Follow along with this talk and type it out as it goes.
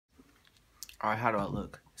Alright, how do I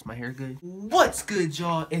look? Is my hair good? What's good,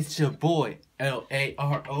 y'all? It's your boy,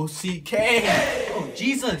 Larock. Oh,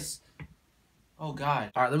 Jesus. Oh,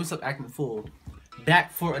 God. Alright, let me stop acting fool.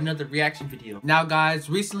 Back for another reaction video. Now, guys,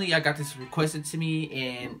 recently I got this requested to me,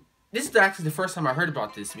 and this is actually the first time I heard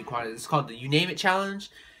about this, to be quite honest. It's called the You Name It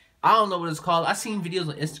Challenge. I don't know what it's called. I've seen videos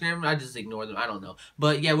on Instagram. I just ignore them. I don't know.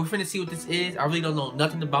 But, yeah, we're finna see what this is. I really don't know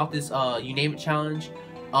nothing about this You Name It Challenge.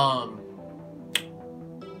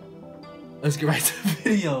 Let's get right to the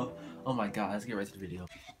video. Oh my god, let's get right to the video.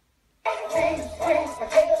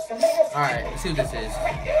 Alright, let's see what this is.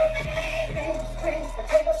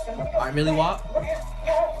 Alright, Millie Walk.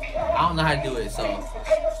 I don't know how to do it, so.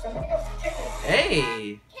 Hey!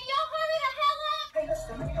 Can y'all hurry the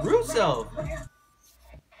hell up? Russo!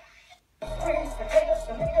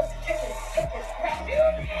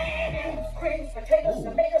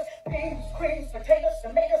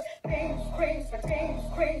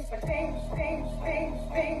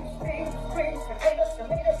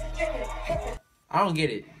 I don't get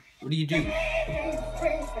it. What do you do?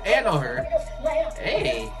 Hey, I know her.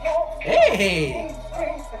 Hey! Hey!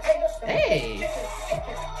 Hey!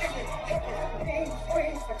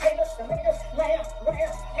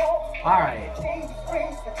 Alright.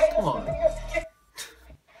 Come on.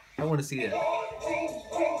 I want to see that.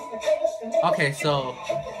 Okay, so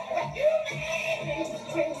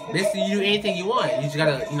basically you do anything you want. You just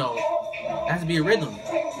gotta, you know, it has to be a rhythm.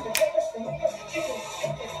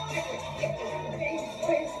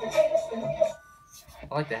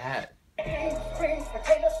 I like the hat.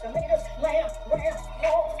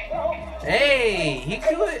 Hey, he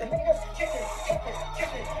can do it.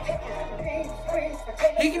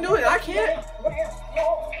 He can do it. I can't.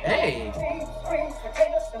 Hey.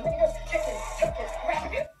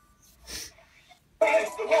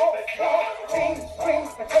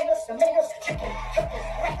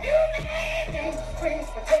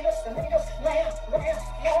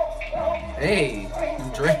 Hey,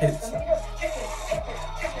 dreads.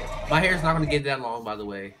 My hair's not gonna get that long, by the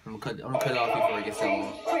way. I'm gonna cut it off before it gets that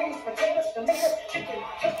long.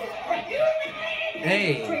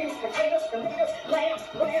 Hey.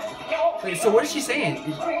 Wait, so what is she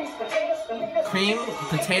saying? Cream,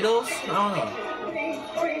 potatoes? I don't know.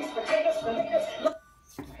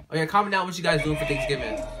 Oh yeah, comment down what you guys doing for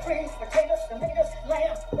Thanksgiving.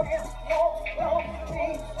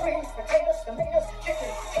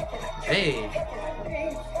 Hey.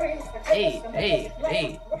 Hey, hey,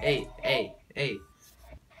 hey, hey, hey, hey.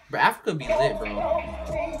 Bro, Africa be lit, bro.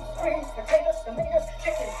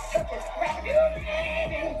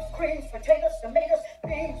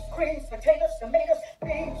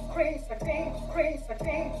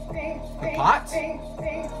 The pots?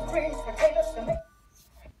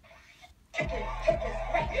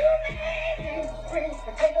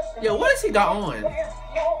 Yo, what has he got on?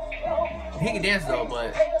 He can dance though,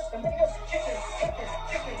 but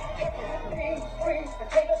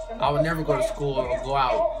I would never go to school or go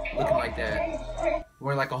out looking like that.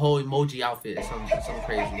 Wearing like a whole emoji outfit or something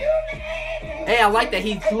crazy. Hey, I like that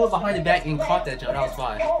he threw it behind the back and caught that jump. That was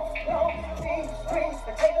fine.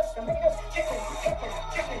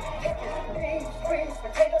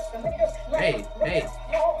 Hey, hey.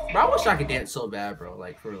 Bro, I wish I could dance so bad, bro.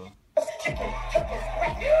 Like, for real.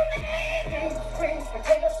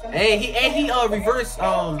 Hey, he reversed,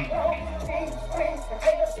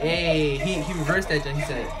 hey, he reversed that jump. He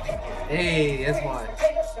said, hey, that's why.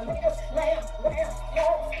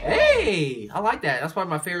 Hey, I like that. That's probably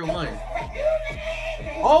my favorite one.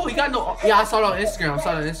 Oh, he got no, yeah, I saw it on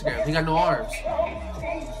Instagram. He got no arms.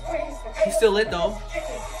 He's still lit, though.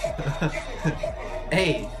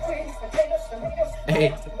 Hey.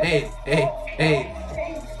 Hey, hey, hey, hey.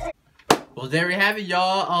 Well, there we have it,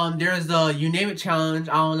 y'all. There's the You Name It Challenge.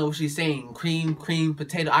 I don't know what she's saying. Cream,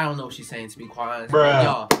 potato. I don't know what she's saying, to be quite honest.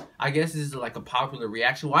 Y'all, I guess this is like a popular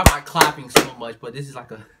reaction. Why am I clapping so much? But this is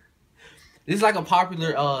like a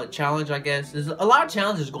popular challenge, I guess. There's a lot of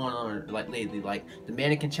challenges going on like lately, like the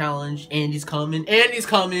mannequin challenge. Andy's coming.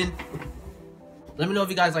 Let me know if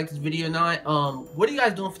you guys like this video or not. What are you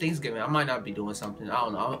guys doing for Thanksgiving? I might not be doing something. I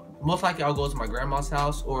don't know. Most likely I'll go to my grandma's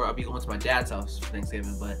house, or I'll be going to my dad's house for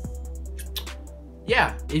Thanksgiving. But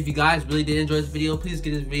yeah, if you guys really did enjoy this video, please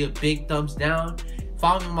give this video a big thumbs down.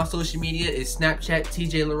 Follow me on my social media. It's Snapchat,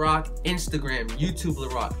 TJ Larock, Instagram, YouTube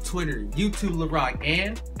Larock, Twitter, YouTube Larock,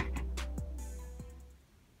 and